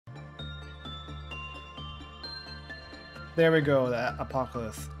There we go, the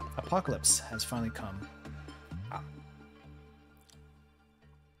apocalypse has finally come.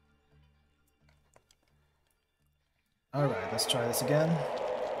 Alright, let's try this again.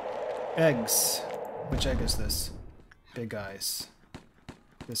 Eggs. Which egg is this? Big eyes.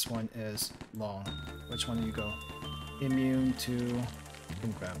 This one is long. Which one do you go? Immune to... You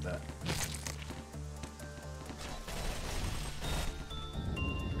can grab that.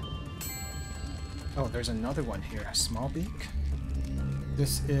 Oh, there's another one here. Small beak.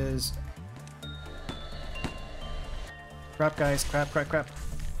 This is... Crap, guys. Crap, crap, crap.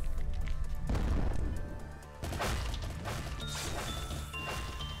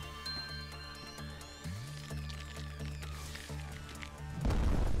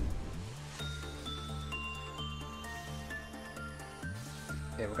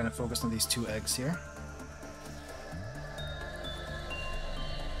 Okay, we're gonna focus on these two eggs here.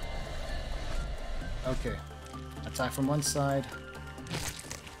 Okay, attack from one side,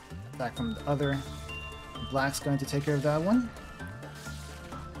 attack from the other. Black's going to take care of that one.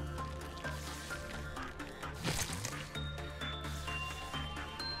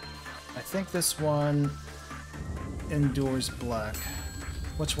 I think this one endures black.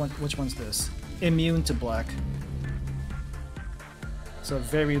 Which one's this? Immune to black. So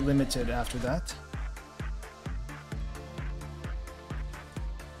very limited after that.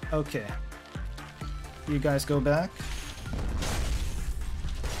 Okay. You guys go back.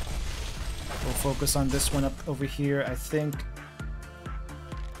 We'll focus on this one up over here. I think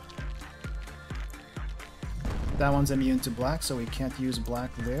that one's immune to black, so we can't use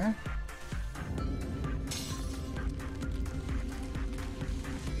black there.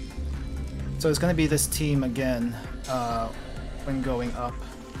 So it's going to be this team again when going up.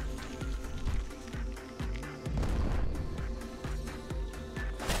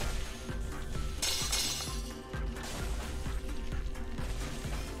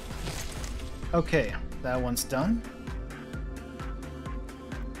 Okay, that one's done.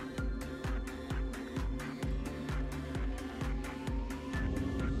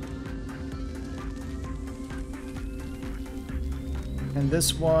 And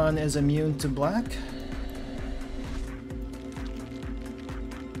this one is immune to black.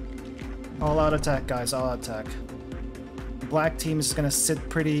 All out attack, guys, all out attack. Black team is gonna sit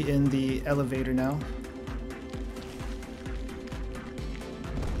pretty in the elevator now.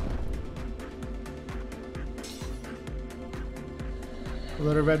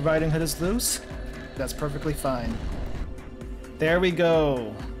 Little Red Riding Hood is loose. That's perfectly fine. There we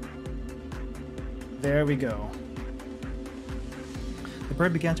go. There we go. The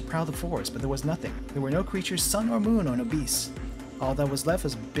bird began to prowl the forest, but there was nothing. There were no creatures, sun or moon or no beasts. All that was left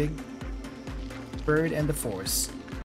was a big bird and the forest.